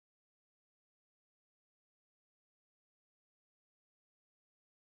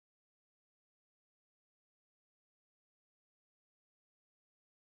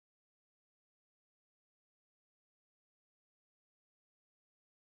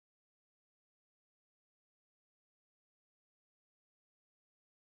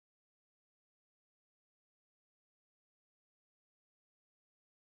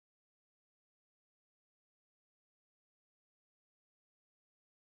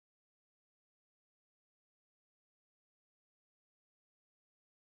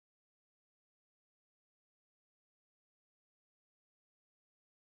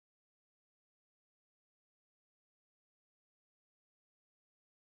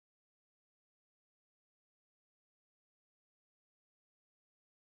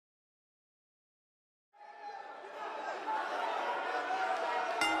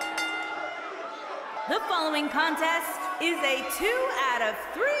The following contest is a 2 out of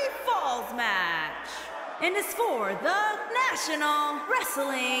 3 falls match and is for the National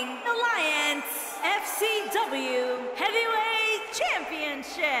Wrestling Alliance FCW Heavyweight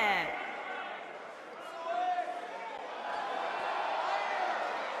Championship.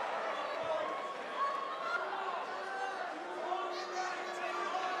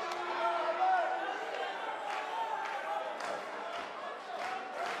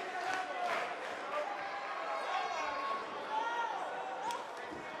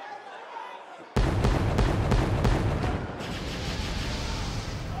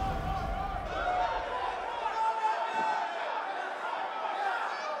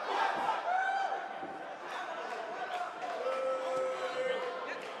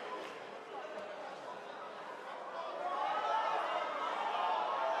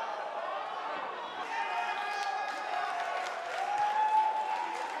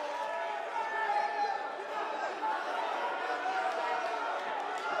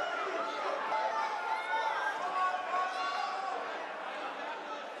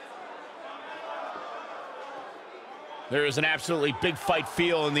 There is an absolutely big fight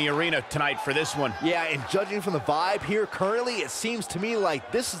feel in the arena tonight for this one. Yeah, and judging from the vibe here currently, it seems to me like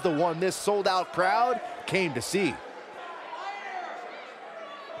this is the one this sold-out crowd came to see.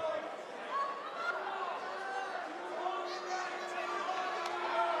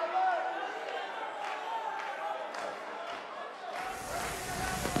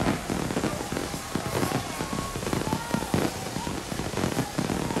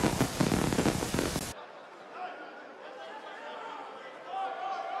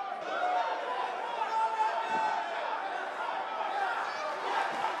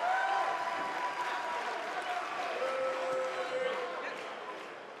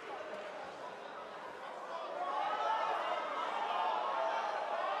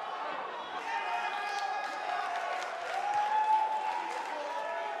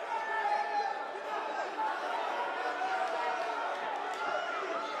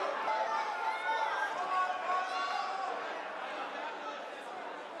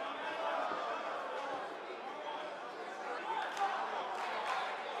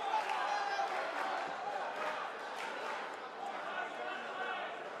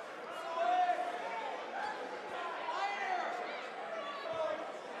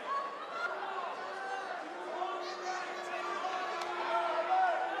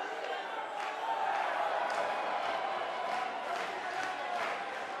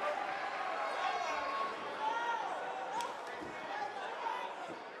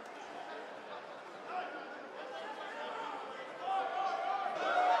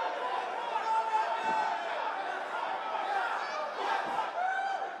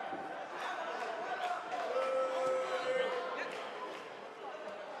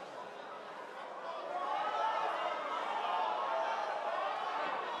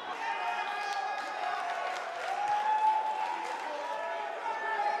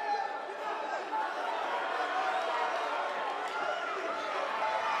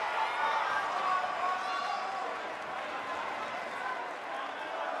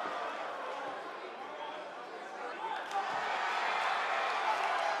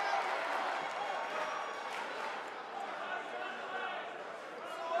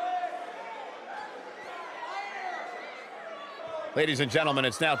 Ladies and gentlemen,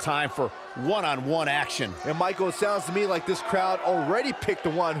 it's now time for one-on-one action. And Michael, it sounds to me like this crowd already picked the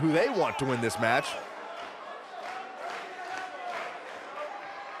one who they want to win this match.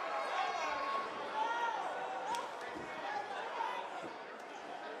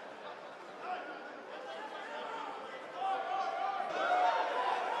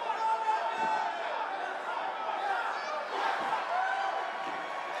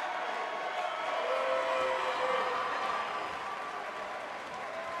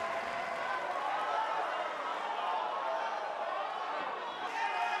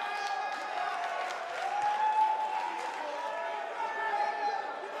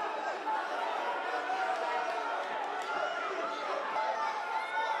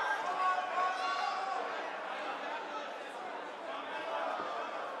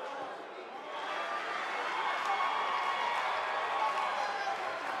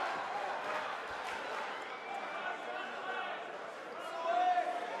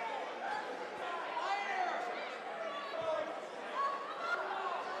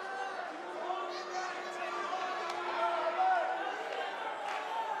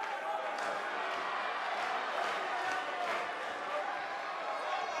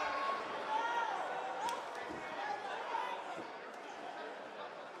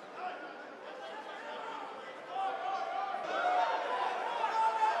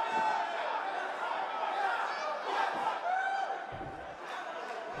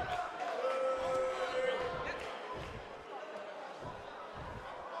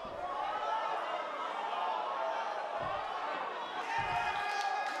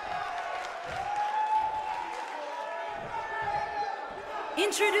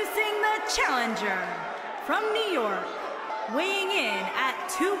 Introducing the challenger from New York, weighing in at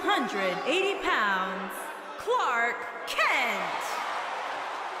 280 pounds, Clark Kent.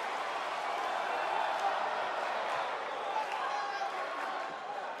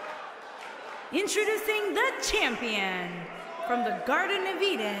 Introducing the champion from the Garden of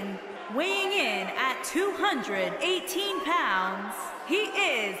Eden, weighing in at 218 pounds, he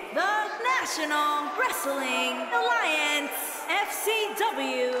is the National Wrestling Alliance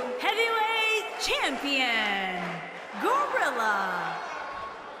FCW Heavyweight Champion, Gorilla.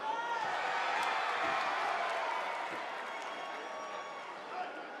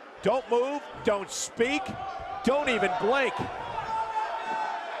 Don't move, don't speak, don't even blink.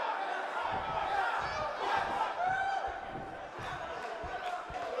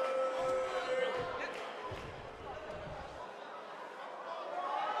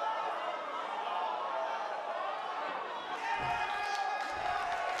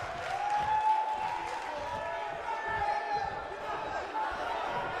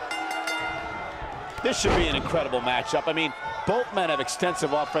 This should be an incredible matchup. I mean, both men have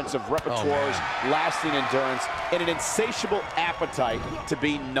extensive offensive repertoires, lasting endurance, and an insatiable appetite to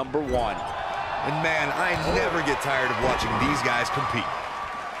be number one. And man, I never get tired of watching these guys compete.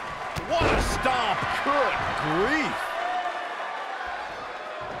 What a stomp! Good grief!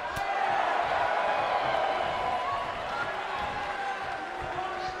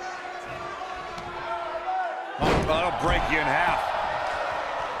 Oh, that'll break you in half.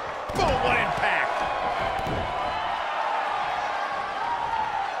 Boom, what impact!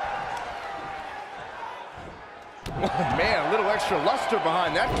 Man, a little extra luster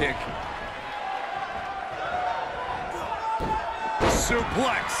behind that kick.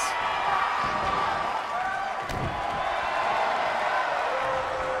 Suplex.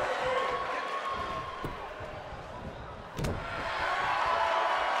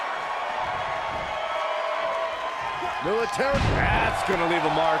 Military. That's gonna leave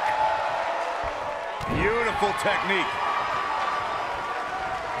a mark. Beautiful technique.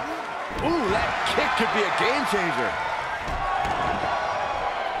 Ooh, that kick could be a game changer.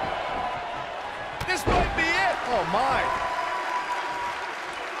 This might be it! Oh, my.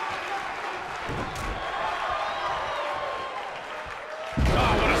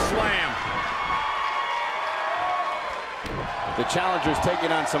 Oh, what a slam! The challenger's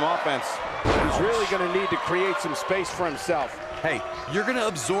taking on some offense. He's really going to need to create some space for himself. Hey, you're gonna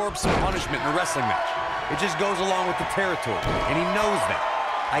absorb some punishment in a wrestling match. It just goes along with the territory, and he knows that.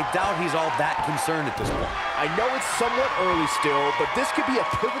 I doubt he's all that concerned at this point. I know it's somewhat early still, but this could be a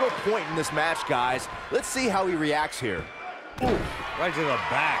pivotal point in this match, guys. Let's see how he reacts here. Ooh, right to the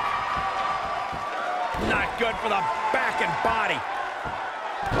back. Not good for the back and body.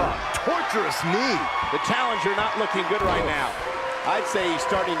 Torturous knee. The challenger not looking good right now. I'd say he's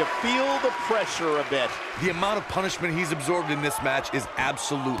starting to feel the pressure a bit. The amount of punishment he's absorbed in this match is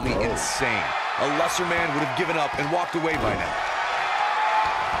absolutely insane. A lesser man would have given up and walked away by now.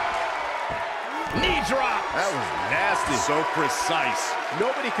 Knee drop. That was nasty. So precise.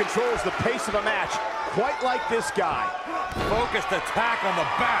 Nobody controls the pace of a match quite like this guy. Focused attack on the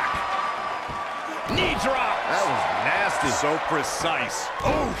back. Knee drop. That was nasty. So precise.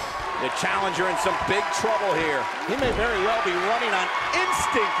 Oof. The challenger in some big trouble here. He may very well be running on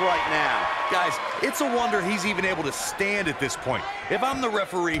instinct right now. Guys, it's a wonder he's even able to stand at this point. If I'm the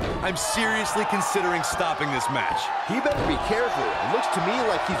referee, I'm seriously considering stopping this match. He better be careful. It looks to me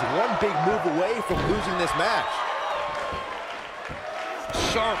like he's one big move away from losing this match.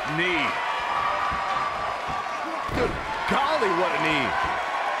 Sharp knee. Good golly, what a knee.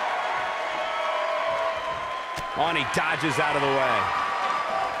 Oh, and he dodges out of the way.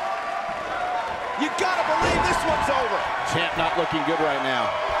 You gotta believe this one's over. Champ not looking good right now.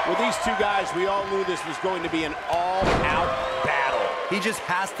 With these two guys, we all knew this was going to be an all-out battle. He just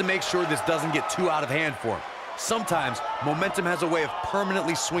has to make sure this doesn't get too out of hand for him. Sometimes, momentum has a way of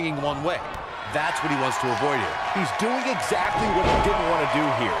permanently swinging one way. That's what he wants to avoid here. He's doing exactly what he didn't want to do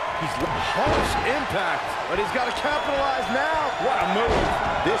here. He's harsh impact, but he's got to capitalize now. What a move.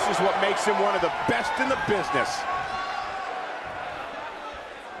 This is what makes him one of the best in the business.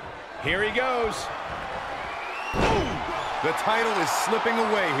 Here he goes. Boom! The title is slipping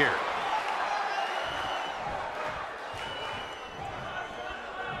away here.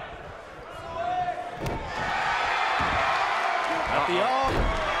 At the arm.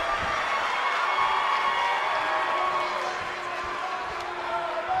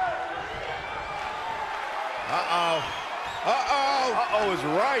 Uh-oh. Uh-oh. Uh-oh is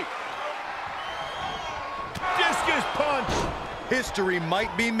right. Discus punch. History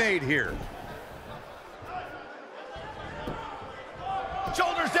might be made here.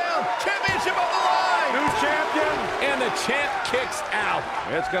 Shoulders down. Championship on the line. New champion. And the champ kicks out.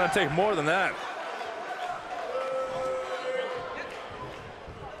 It's going to take more than that.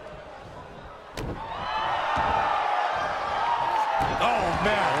 Oh,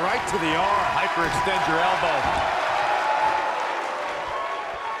 man, right to the arm. Hyperextend your elbow.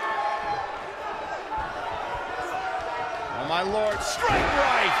 Oh, my Lord. Straight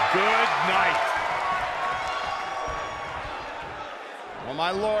right. Good night. Oh,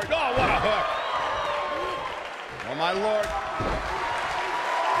 my Lord. Oh, what a hook. Oh, my Lord.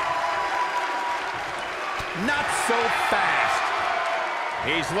 Not so fast.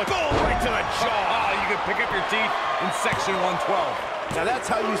 He's looking right to the jaw. Oh, you can pick up your teeth in section 112. Now that's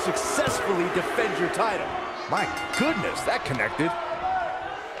how you successfully defend your title. My goodness, that connected.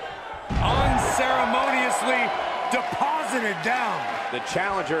 Unceremoniously deposited down. The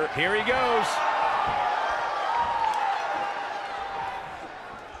challenger, Here he goes.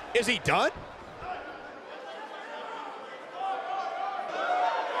 Is he done?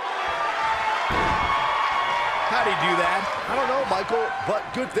 how'd he do that? I don't know, Michael, but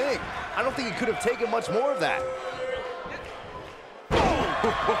good thing. I don't think he could have taken much more of that.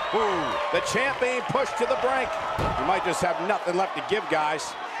 The champ being pushed to the brink. He might just have nothing left to give,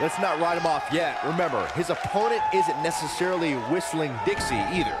 guys. Let's not write him off yet. Remember, his opponent isn't necessarily whistling Dixie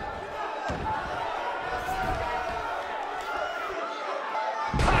either.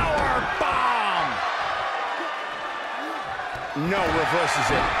 Power bomb! No,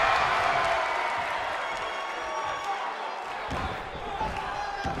 reverses it.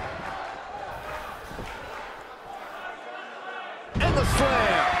 And the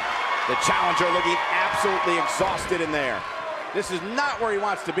slam. The challenger looking absolutely exhausted in there. This is not where he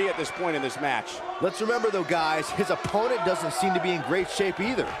wants to be at this point in this match. Let's remember, though, guys, his opponent doesn't seem to be in great shape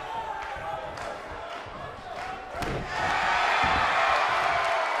either.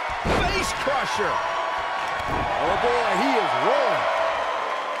 Face crusher. Oh, boy, he is rolling.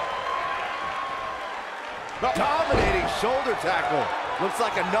 Dominating shoulder tackle. Looks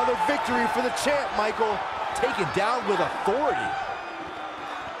like another victory for the champ, Michael. Taken down with authority.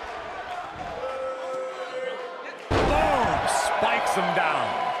 Boom! Spikes him down.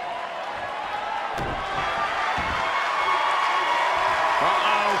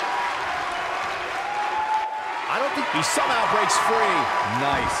 Uh-oh. I don't think he somehow breaks free.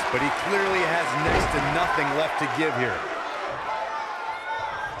 Nice, but he clearly has next to nothing left to give here.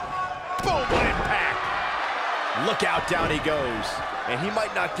 Boom, what impact. Look out, down he goes. And he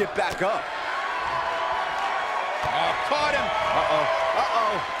might not get back up. Oh, caught him. Uh-oh,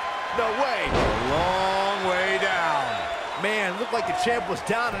 uh-oh. No way. A long way down. Man, looked like the champ was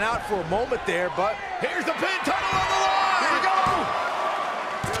down and out for a moment there, but here's the pin, title on the line. Here we go.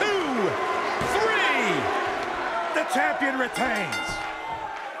 2, 3. The champion retains.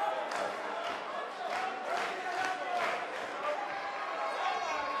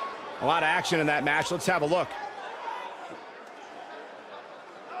 A lot of action in that match. Let's have a look.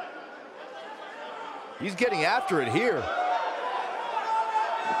 He's getting after it here.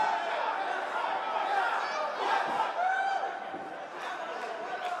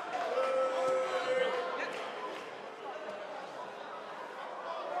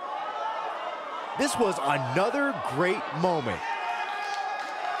 This was another great moment.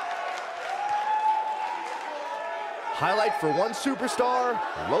 Highlight for one superstar,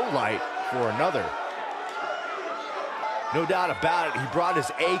 low light for another. No doubt about it, he brought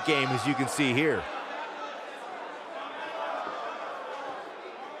his A game, as you can see here.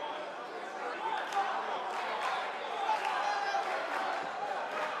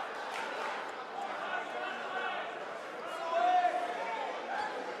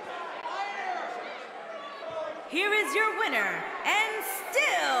 Here is your winner, and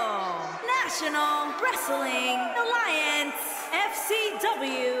still National Wrestling Alliance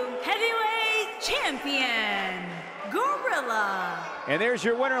FCW Heavyweight Champion, Gorilla. And there's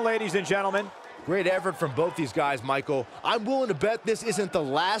your winner, ladies and gentlemen. Great effort from both these guys, Michael. I'm willing to bet this isn't the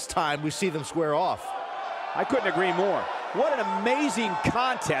last time we see them square off. I couldn't agree more. What an amazing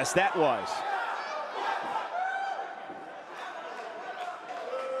contest that was.